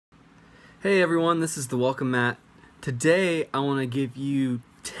Hey everyone, this is the Welcome Mat. Today I want to give you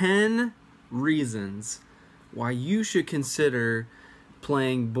 10 reasons why you should consider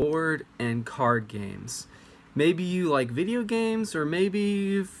playing board and card games. Maybe you like video games, or maybe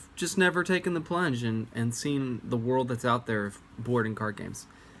you've just never taken the plunge and seen the world that's out there of board and card games.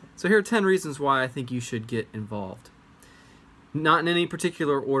 So here are 10 reasons why I think you should get involved. Not in any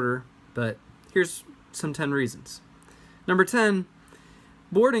particular order, but here's some 10 reasons. Number 10,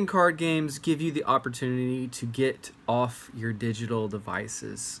 board and card games give you the opportunity to get off your digital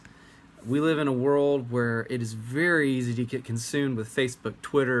devices. We live in a world where it is very easy to get consumed with Facebook,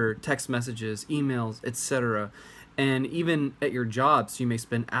 Twitter, text messages, emails, etc. And even at your jobs, you may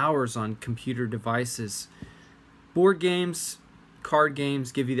spend hours on computer devices. Board games, card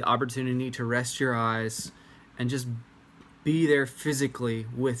games give you the opportunity to rest your eyes and just be there physically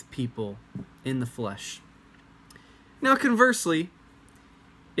with people in the flesh. Now, conversely,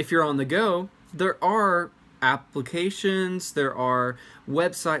 if you're on the go, there are applications, there are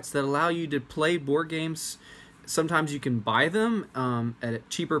websites that allow you to play board games. Sometimes you can buy them at a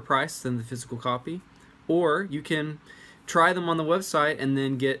cheaper price than the physical copy, or you can try them on the website and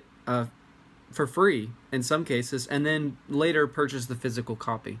then get for free in some cases, and then later purchase the physical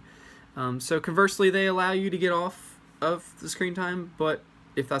copy. So conversely, they allow you to get off of the screen time, but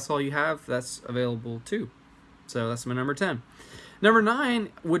if that's all you have, that's available too. So that's my number 10. Number 9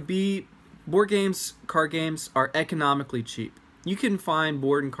 would be board games, card games are economically cheap. You can find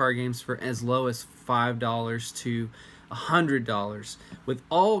board and card games for as low as $5 to $100 with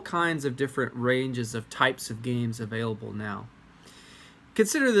all kinds of different ranges of types of games available now.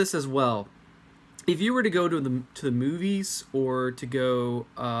 Consider this as well. If you were to go to the movies, or to go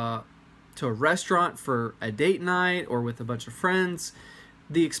to a restaurant for a date night or with a bunch of friends,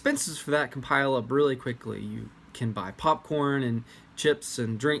 the expenses for that can pile up really quickly. You can buy popcorn and chips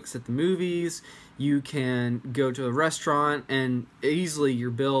and drinks at the movies. You can go to a restaurant and easily your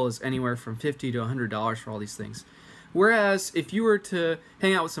bill is anywhere from $50 to $100 for all these things. Whereas if you were to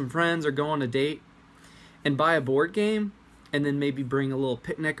hang out with some friends or go on a date and buy a board game and then maybe bring a little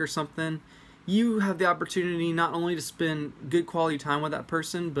picnic or something, you have the opportunity not only to spend good quality time with that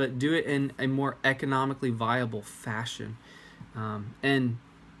person, but do it in a more economically viable fashion. And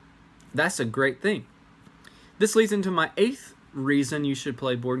that's a great thing. This leads into my 8th reason you should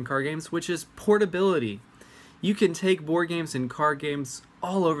play board and card games, which is portability. You can take board games and card games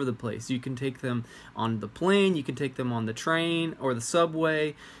all over the place. You can take them on the plane, you can take them on the train or the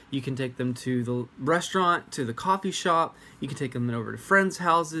subway, you can take them to the restaurant, to the coffee shop, you can take them over to friends'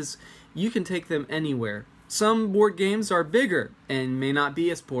 houses, you can take them anywhere. Some board games are bigger and may not be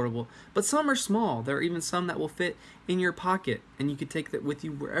as portable, but some are small. There are even some that will fit in your pocket, and you can take that with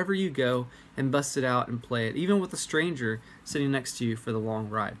you wherever you go and bust it out and play it, even with a stranger sitting next to you for the long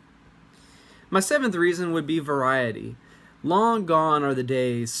ride. My 7th reason would be variety. Long gone are the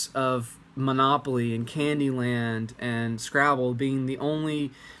days of Monopoly and Candyland and Scrabble being the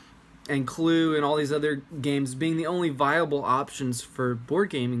only, and Clue and all these other games being the only viable options for board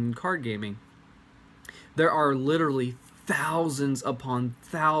gaming and card gaming. There are literally thousands upon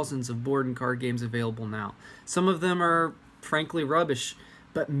thousands of board and card games available now. Some of them are frankly rubbish,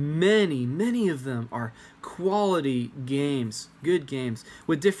 but many of them are quality games, good games,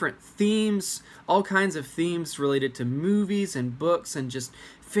 with different themes, all kinds of themes related to movies and books and just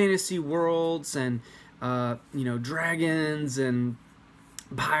fantasy worlds and dragons and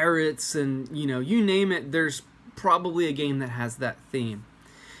pirates and you name it, there's probably a game that has that theme.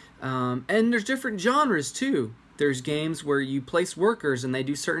 And there's different genres too. There's games where you place workers and they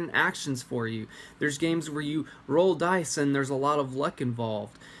do certain actions for you. There's games where you roll dice and there's a lot of luck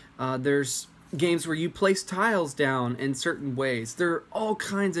involved. There's games where you place tiles down in certain ways. There are all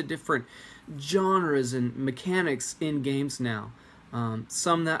kinds of different genres and mechanics in games now.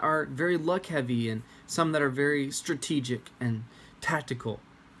 Some that are very luck heavy and some that are very strategic and tactical.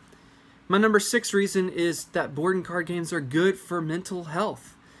 My number 6 reason is that board and card games are good for mental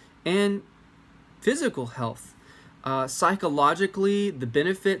health and physical health. Psychologically, the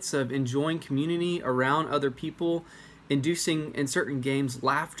benefits of enjoying community around other people, inducing in certain games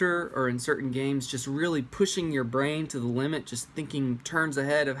laughter, or in certain games just really pushing your brain to the limit, just thinking turns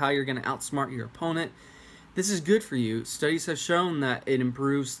ahead of how you're going to outsmart your opponent. This is good for you. Studies have shown that it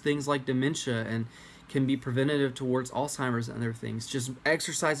improves things like dementia and can be preventative towards Alzheimer's and other things. Just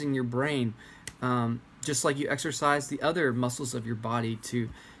exercising your brain, just like you exercise the other muscles of your body to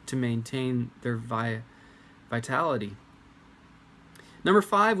maintain their vitality. Number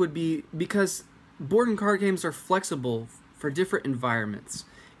 5 would be because board and card games are flexible for different environments.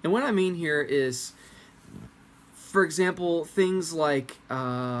 And what I mean here is, for example, things like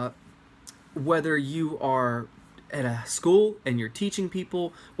whether you are at a school and you're teaching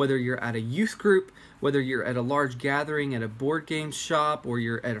people, whether you're at a youth group, whether you're at a large gathering at a board game shop, or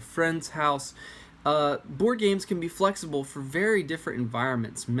you're at a friend's house, board games can be flexible for very different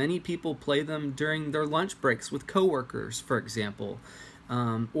environments. Many people play them during their lunch breaks with coworkers, for example.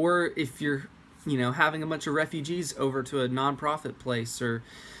 Or if you're having a bunch of refugees over to a nonprofit place, or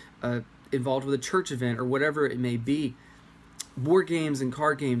involved with a church event, or whatever it may be. Board games and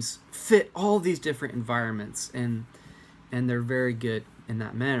card games fit all these different environments, and they're very good in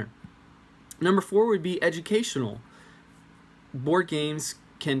that manner. Number 4 would be educational. Board games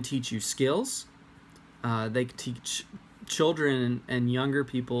can teach you skills. They can teach children and younger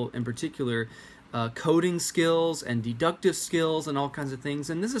people in particular coding skills and deductive skills and all kinds of things.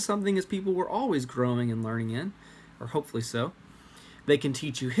 And this is something as people we're always growing and learning in, or hopefully so. They can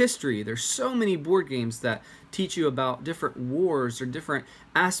teach you history. There's so many board games that teach you about different wars or different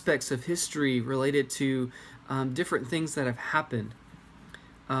aspects of history related to different things that have happened.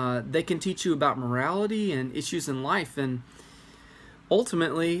 They can teach you about morality and issues in life, and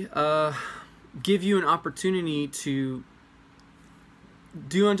ultimately give you an opportunity to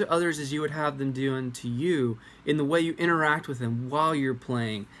do unto others as you would have them do unto you in the way you interact with them while you're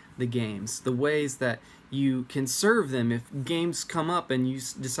playing the games, the ways that you can serve them if games come up and you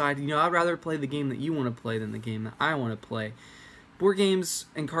decide, I'd rather play the game that you want to play than the game that I want to play. Board games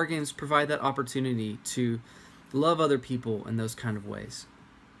and card games provide that opportunity to love other people in those kind of ways.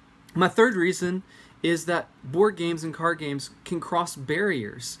 My third reason is that board games and card games can cross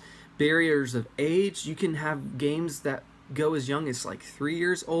barriers. Barriers of age. You can have games that go as young as like 3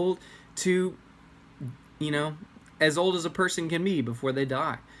 years old to, as old as a person can be before they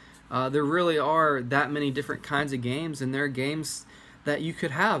die. There really are that many different kinds of games, and there are games that you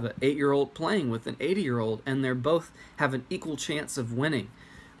could have an 8-year-old playing with an 80-year-old, and they both have an equal chance of winning.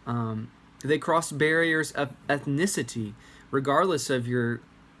 They cross barriers of ethnicity, regardless of your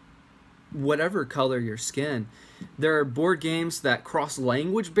whatever color your skin. There are board games that cross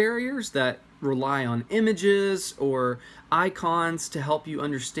language barriers that rely on images or icons to help you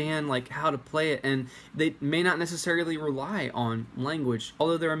understand how to play it, and they may not necessarily rely on language,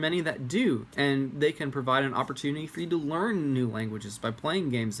 although there are many that do, and they can provide an opportunity for you to learn new languages by playing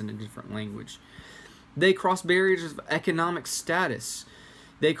games in a different language. They cross barriers of economic status.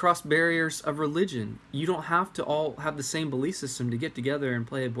 They cross barriers of religion. You don't have to all have the same belief system to get together and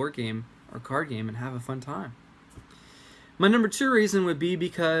play a board game or card game and have a fun time. My number 2 reason would be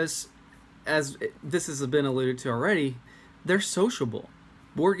because, as this has been alluded to already, they're sociable.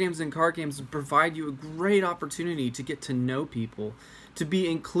 Board games and card games provide you a great opportunity to get to know people, to be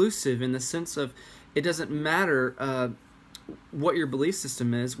inclusive in the sense of it doesn't matter what your belief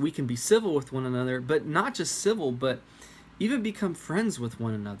system is. We can be civil with one another, but not just civil, but even become friends with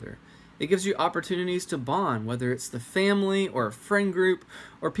one another. It gives you opportunities to bond, whether it's the family or a friend group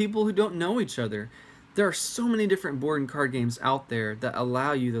or people who don't know each other. There are so many different board and card games out there that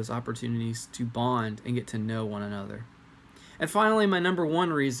allow you those opportunities to bond and get to know one another. And finally, my number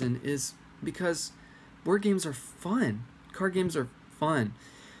 1 reason is because board games are fun. Card games are fun.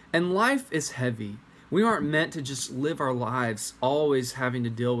 And life is heavy. We aren't meant to just live our lives always having to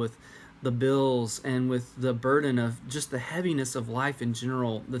deal with the bills and with the burden of just the heaviness of life in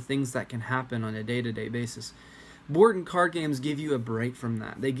general, the things that can happen on a day-to-day basis. Board and card games give you a break from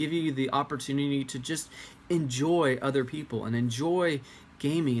that. They give you the opportunity to just enjoy other people and enjoy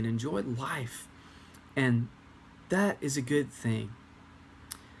gaming and enjoy life. And that is a good thing.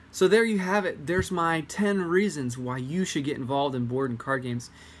 So there you have it. There's my 10 reasons why you should get involved in board and card games.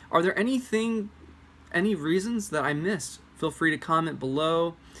 Are there any reasons that I missed? Feel free to comment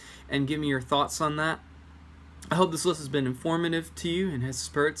below and give me your thoughts on that. I hope this list has been informative to you and has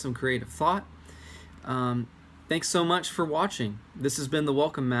spurred some creative thought. Thanks so much for watching. This has been the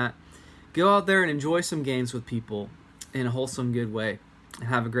Welcome Mat. Go out there and enjoy some games with people in a wholesome, good way. And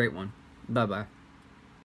have a great one. Bye-bye.